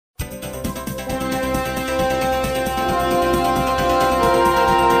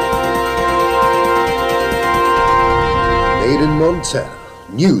Made in Montana.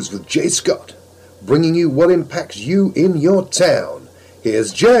 News with Jay Scott, bringing you what impacts you in your town.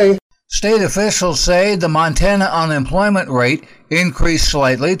 Here's Jay. State officials say the Montana unemployment rate increased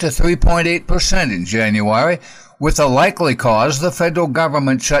slightly to 3.8% in January, with a likely cause the federal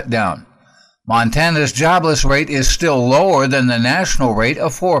government shutdown. Montana's jobless rate is still lower than the national rate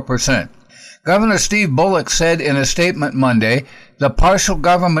of 4%. Governor Steve Bullock said in a statement Monday the partial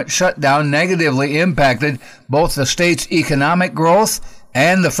government shutdown negatively impacted both the state's economic growth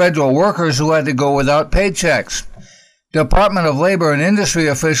and the federal workers who had to go without paychecks. Department of Labor and Industry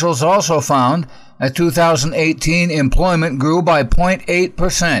officials also found that 2018 employment grew by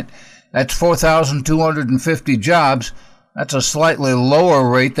 0.8%. That's 4,250 jobs. That's a slightly lower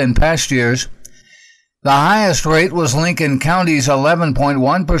rate than past years. The highest rate was Lincoln County's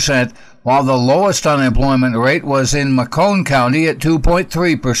 11.1%, while the lowest unemployment rate was in Macomb County at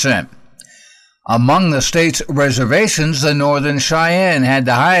 2.3%. Among the state's reservations, the Northern Cheyenne had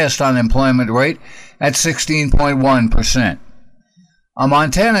the highest unemployment rate at 16.1%. A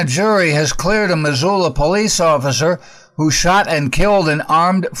Montana jury has cleared a Missoula police officer who shot and killed an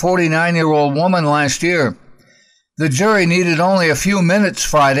armed 49-year-old woman last year. The jury needed only a few minutes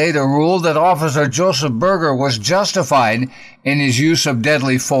Friday to rule that Officer Joseph Berger was justified in his use of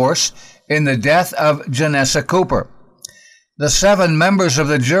deadly force in the death of Janessa Cooper. The 7 members of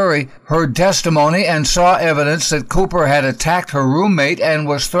the jury heard testimony and saw evidence that Cooper had attacked her roommate and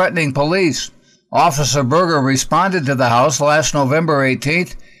was threatening police. Officer Berger responded to the house last November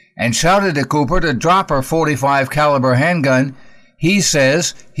 18th and shouted to Cooper to drop her .45 caliber handgun. He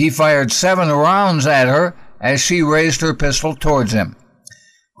says he fired 7 rounds at her as she raised her pistol towards him.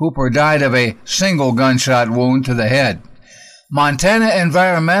 Cooper died of a single gunshot wound to the head. Montana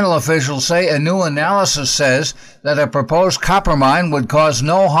environmental officials say a new analysis says that a proposed copper mine would cause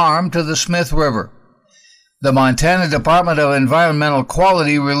no harm to the Smith River. The Montana Department of Environmental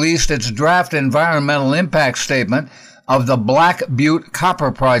Quality released its draft environmental impact statement of the Black Butte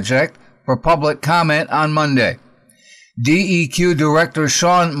Copper Project for public comment on Monday. DEQ Director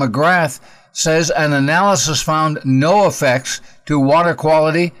Sean McGrath says an analysis found no effects to water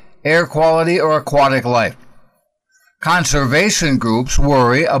quality, air quality, or aquatic life. Conservation groups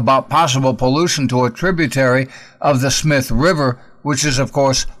worry about possible pollution to a tributary of the Smith River, which is, of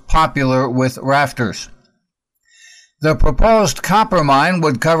course, popular with rafters. The proposed copper mine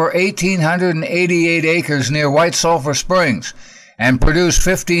would cover 1,888 acres near White Sulphur Springs and produce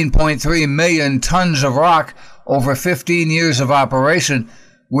 15.3 million tons of rock over 15 years of operation,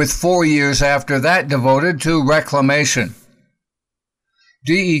 with 4 years after that devoted to reclamation.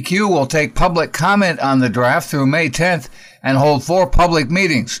 DEQ will take public comment on the draft through May 10th and hold 4 public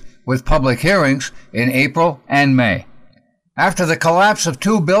meetings, with public hearings in April and May. After the collapse of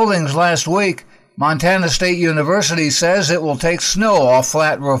 2 buildings last week, Montana State University says it will take snow off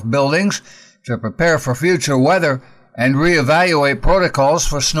flat-roof buildings to prepare for future weather and reevaluate protocols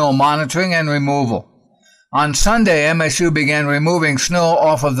for snow monitoring and removal. On Sunday, MSU began removing snow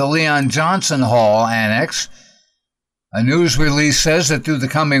off of the Leon Johnson Hall Annex. A news release says that through the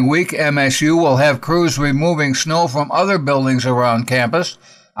coming week, MSU will have crews removing snow from other buildings around campus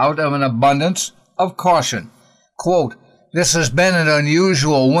out of an abundance of caution. Quote, "This has been an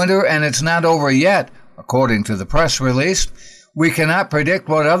unusual winter and it's not over yet," according to the press release. "We cannot predict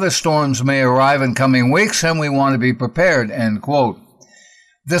what other storms may arrive in coming weeks and we want to be prepared," end quote.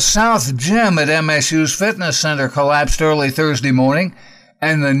 The South Gym at MSU's fitness center collapsed early Thursday morning,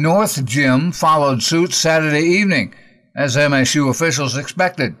 and the North Gym followed suit Saturday evening, as MSU officials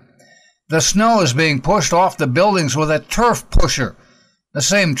expected. The snow is being pushed off the buildings with a turf pusher, the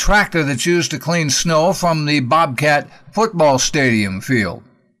same tractor that's used to clean snow from the Bobcat football stadium field.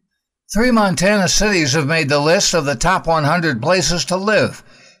 3 Montana cities have made the list of the top 100 places to live.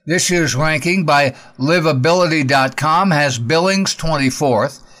 This year's ranking by Livability.com has Billings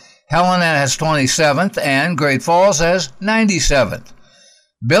 24th, Helena has 27th, and Great Falls has 97th.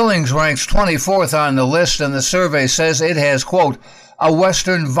 Billings ranks 24th on the list, and the survey says it has, quote, "a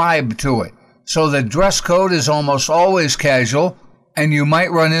Western vibe to it, so the dress code is almost always casual, and you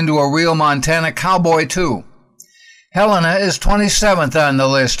might run into a real Montana cowboy, too." Helena is 27th on the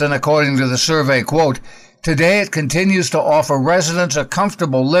list, and according to the survey, quote, "Today it continues to offer residents a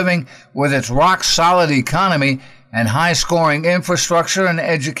comfortable living with its rock-solid economy and high-scoring infrastructure and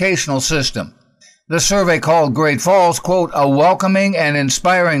educational system." The survey called Great Falls, quote, "a welcoming and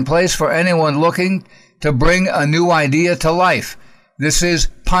inspiring place for anyone looking to bring a new idea to life. This is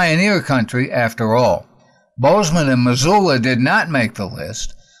pioneer country after all." Bozeman and Missoula did not make the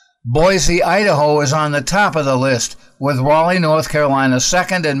list. Boise, Idaho is on the top of the list, with Raleigh, North Carolina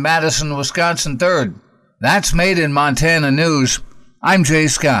second and Madison, Wisconsin third. That's Made in Montana News. I'm Jay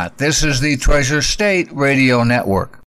Scott. This is the Treasure State Radio Network.